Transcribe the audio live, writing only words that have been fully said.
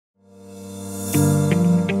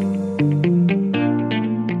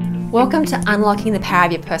Welcome to Unlocking the Power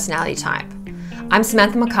of Your Personality Type. I'm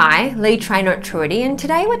Samantha Mackay, lead trainer at Truity, and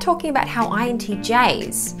today we're talking about how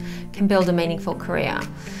INTJs can build a meaningful career.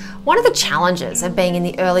 One of the challenges of being in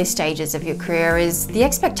the early stages of your career is the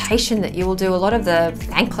expectation that you will do a lot of the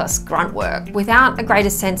thankless grunt work without a greater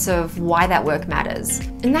sense of why that work matters.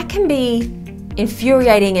 And that can be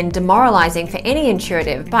infuriating and demoralizing for any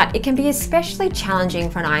intuitive, but it can be especially challenging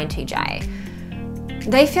for an INTJ.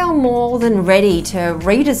 They feel more than ready to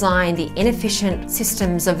redesign the inefficient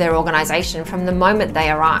systems of their organization from the moment they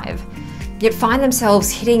arrive, yet find themselves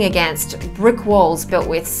hitting against brick walls built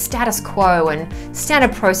with status quo and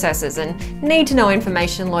standard processes and need-to-know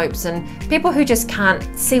information loops and people who just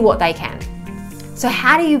can't see what they can. So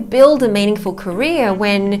how do you build a meaningful career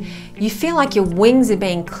when you feel like your wings are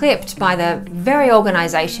being clipped by the very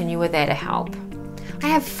organization you were there to help? I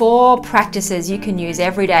have 4 practices you can use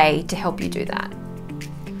every day to help you do that.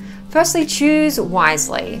 Firstly, choose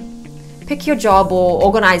wisely. Pick your job or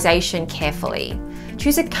organization carefully.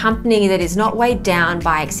 Choose a company that is not weighed down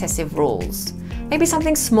by excessive rules. Maybe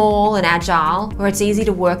something small and agile, where it's easy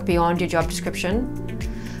to work beyond your job description.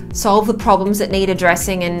 Solve the problems that need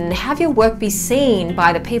addressing and have your work be seen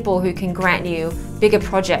by the people who can grant you bigger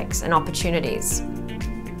projects and opportunities.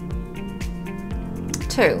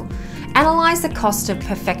 2. Analyze the cost of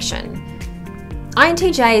perfection.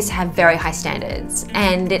 INTJs have very high standards,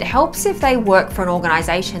 and it helps if they work for an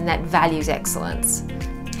organization that values excellence.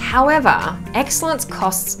 However, excellence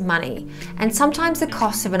costs money, and sometimes the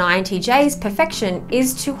cost of an INTJ's perfection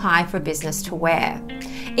is too high for a business to wear.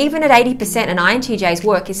 Even at 80%, an INTJ's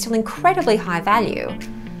work is still incredibly high value.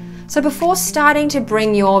 So before starting to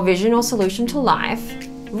bring your vision or solution to life,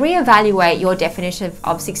 reevaluate your definition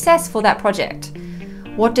of success for that project.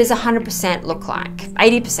 What does 100% look like?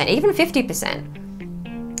 80%, even 50%?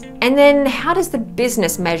 And then how does the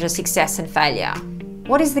business measure success and failure?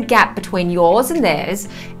 What is the gap between yours and theirs?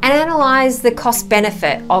 And analyze the cost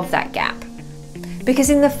benefit of that gap.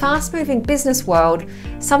 Because in the fast moving business world,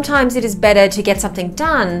 sometimes it is better to get something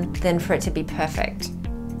done than for it to be perfect.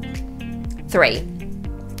 3.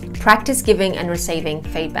 Practice giving and receiving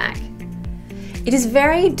feedback. It is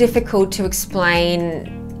very difficult to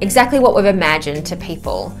explain exactly what we've imagined to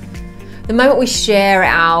people. The moment we share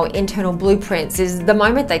our internal blueprints is the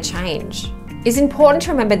moment they change. It's important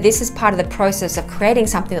to remember this is part of the process of creating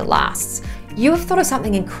something that lasts. You have thought of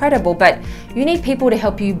something incredible, but you need people to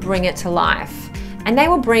help you bring it to life. And they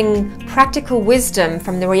will bring practical wisdom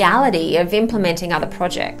from the reality of implementing other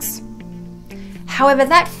projects. However,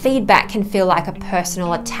 that feedback can feel like a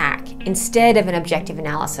personal attack instead of an objective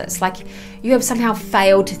analysis, like you have somehow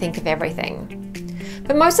failed to think of everything.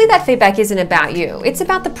 But mostly that feedback isn't about you, it's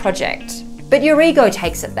about the project, but your ego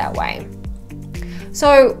takes it that way.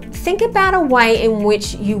 So think about a way in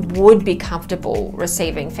which you would be comfortable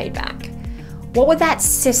receiving feedback. What would that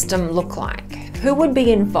system look like? Who would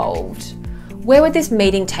be involved? Where would this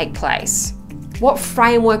meeting take place? What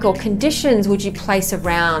framework or conditions would you place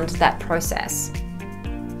around that process?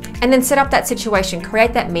 And then set up that situation,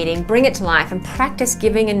 create that meeting, bring it to life, and practice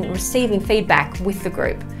giving and receiving feedback with the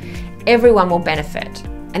group. Everyone will benefit,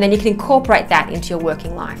 and then you can incorporate that into your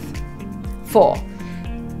working life. 4.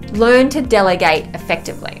 Learn to delegate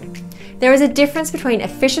effectively. There is a difference between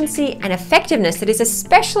efficiency and effectiveness that is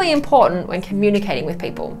especially important when communicating with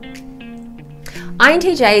people.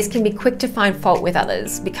 INTJs can be quick to find fault with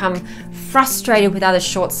others, become frustrated with others'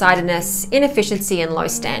 short-sightedness, inefficiency, and low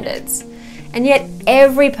standards. And yet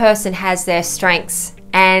every person has their strengths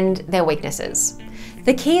and their weaknesses.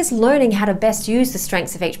 The key is learning how to best use the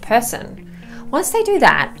strengths of each person. Once they do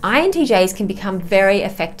that, INTJs can become very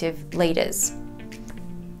effective leaders.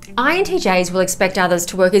 INTJs will expect others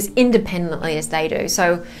to work as independently as they do.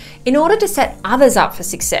 So in order to set others up for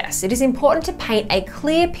success, it is important to paint a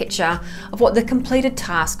clear picture of what the completed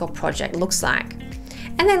task or project looks like,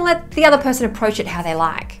 and then let the other person approach it how they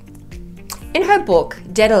like. In her book,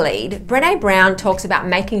 Dead a Lead, Brené Brown talks about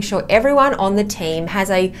making sure everyone on the team has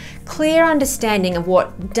a clear understanding of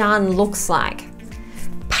what done looks like.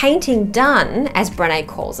 Painting done, as Brené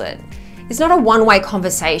calls it, is not a one-way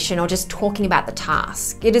conversation or just talking about the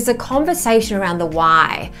task. It is a conversation around the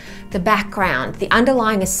why, the background, the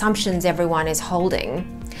underlying assumptions everyone is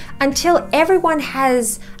holding, until everyone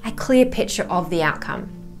has a clear picture of the outcome.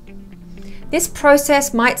 This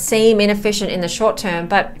process might seem inefficient in the short term,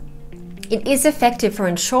 but it is effective for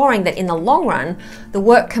ensuring that in the long run, the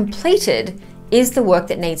work completed is the work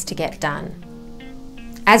that needs to get done.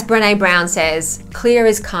 As Brené Brown says, clear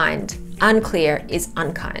is kind, unclear is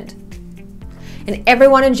unkind. And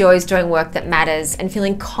everyone enjoys doing work that matters and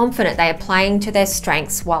feeling confident they are playing to their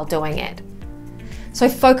strengths while doing it. So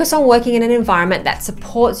focus on working in an environment that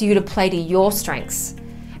supports you to play to your strengths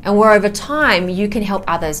and where over time you can help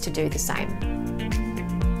others to do the same.